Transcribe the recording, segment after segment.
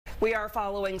We are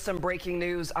following some breaking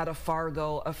news out of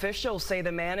Fargo. Officials say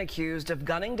the man accused of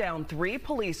gunning down 3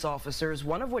 police officers,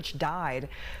 one of which died,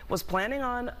 was planning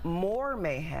on more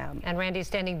mayhem. And Randy's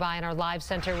standing by in our live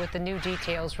center with the new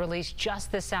details released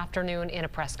just this afternoon in a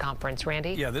press conference.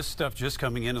 Randy? Yeah, this stuff just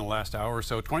coming in the last hour or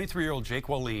so. 23-year-old Jake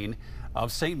Wallin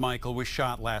of St. Michael was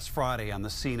shot last Friday on the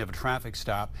scene of a traffic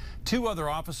stop. 2 other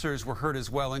officers were hurt as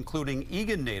well, including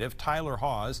Eagan native Tyler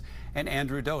Hawes and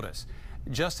Andrew Dotis.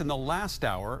 Just in the last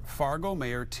hour, Fargo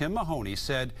Mayor Tim Mahoney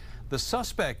said the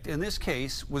suspect in this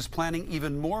case was planning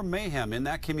even more mayhem in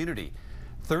that community.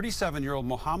 37-year-old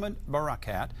Mohammed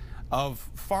Barakat of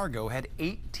Fargo had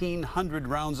 1,800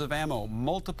 rounds of ammo,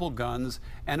 multiple guns,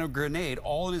 and a grenade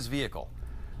all in his vehicle.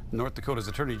 North Dakota's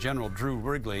Attorney General Drew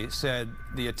Wrigley said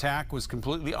the attack was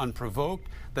completely unprovoked,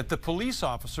 that the police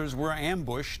officers were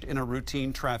ambushed in a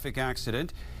routine traffic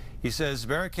accident. He says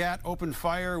Barakat opened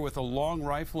fire with a long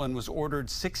rifle and was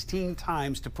ordered 16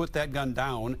 times to put that gun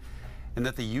down, and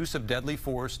that the use of deadly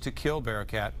force to kill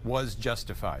Barakat was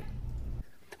justified.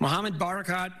 Mohammed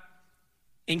Barakat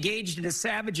engaged in a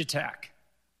savage attack.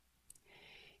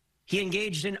 He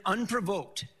engaged in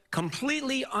unprovoked,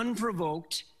 completely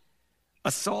unprovoked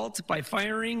assault by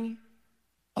firing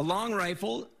a long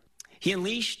rifle. He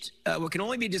unleashed what can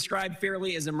only be described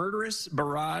fairly as a murderous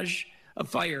barrage of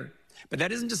fire. But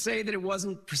that isn't to say that it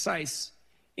wasn't precise.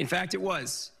 In fact, it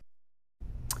was.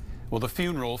 Well, the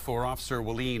funeral for Officer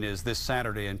Wallin is this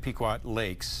Saturday in Pequot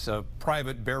Lakes. A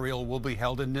private burial will be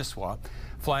held in Nisswa.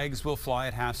 Flags will fly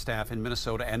at half-staff in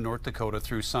Minnesota and North Dakota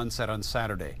through sunset on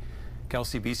Saturday.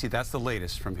 Kelsey, BC, that's the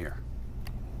latest from here.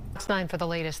 It's 9 for the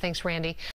latest. Thanks, Randy.